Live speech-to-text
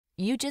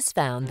You just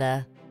found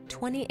the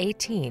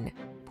 2018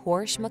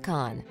 Porsche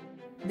Macan.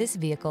 This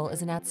vehicle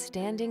is an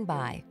outstanding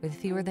buy with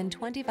fewer than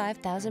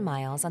 25,000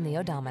 miles on the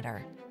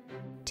odometer.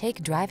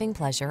 Take driving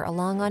pleasure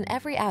along on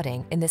every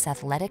outing in this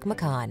athletic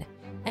Macan.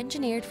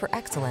 Engineered for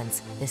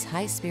excellence, this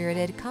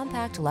high-spirited,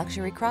 compact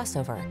luxury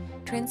crossover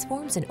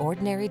transforms an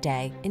ordinary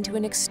day into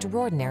an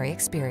extraordinary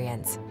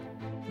experience.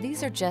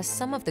 These are just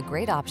some of the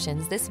great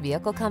options this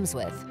vehicle comes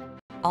with: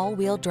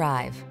 all-wheel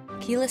drive,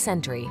 keyless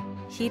entry,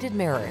 heated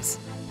mirrors,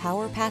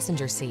 power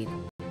passenger seat,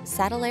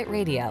 satellite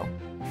radio,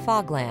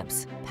 fog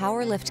lamps,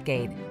 power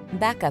liftgate,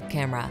 backup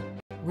camera,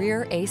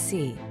 rear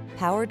AC,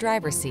 power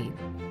driver seat.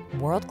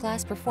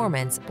 World-class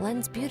performance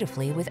blends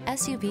beautifully with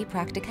SUV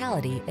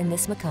practicality in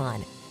this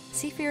Macan.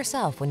 See for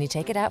yourself when you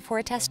take it out for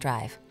a test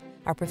drive.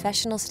 Our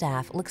professional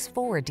staff looks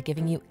forward to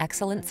giving you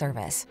excellent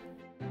service.